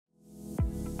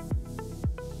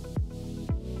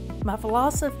My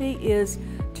philosophy is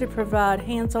to provide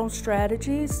hands-on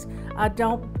strategies. I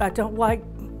don't like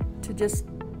to just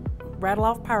rattle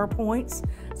off PowerPoints,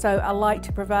 so I like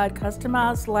to provide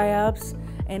customized labs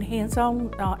and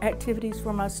hands-on activities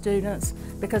for my students,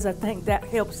 because I think that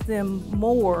helps them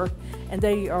more, and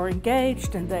they are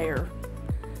engaged and they are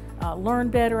learn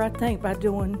better, I think, by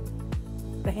doing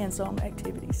the hands-on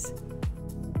activities.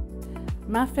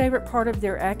 My favorite part of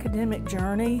their academic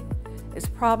journey is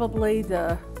probably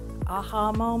the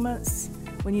aha moments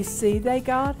when you see they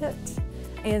got it.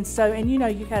 And you know,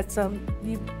 you had some,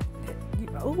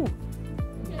 oh,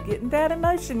 getting that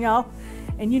emotion, y'all.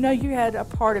 And you know, you had a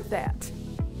part of that.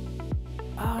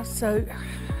 So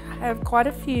I have quite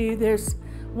a few. There's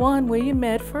one, William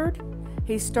Medford.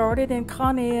 He started in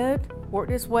Con Ed,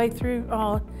 worked his way through,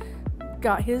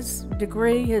 got his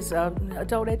degree, his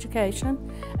adult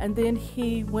education, and then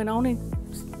he went on and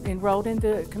enrolled in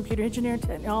the computer engineering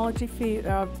technology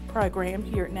program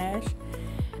here at Nash.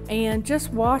 And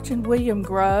just watching William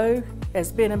grow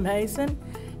has been amazing.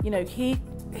 You know, he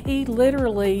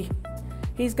literally,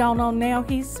 he's gone on now,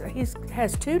 he's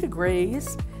has 2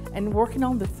 degrees and working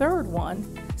on the 3rd one.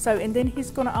 So, and then he's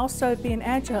going to also be an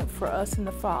adjunct for us in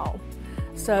the fall.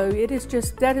 So it is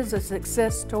just, that is a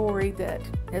success story that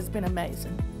has been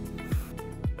amazing.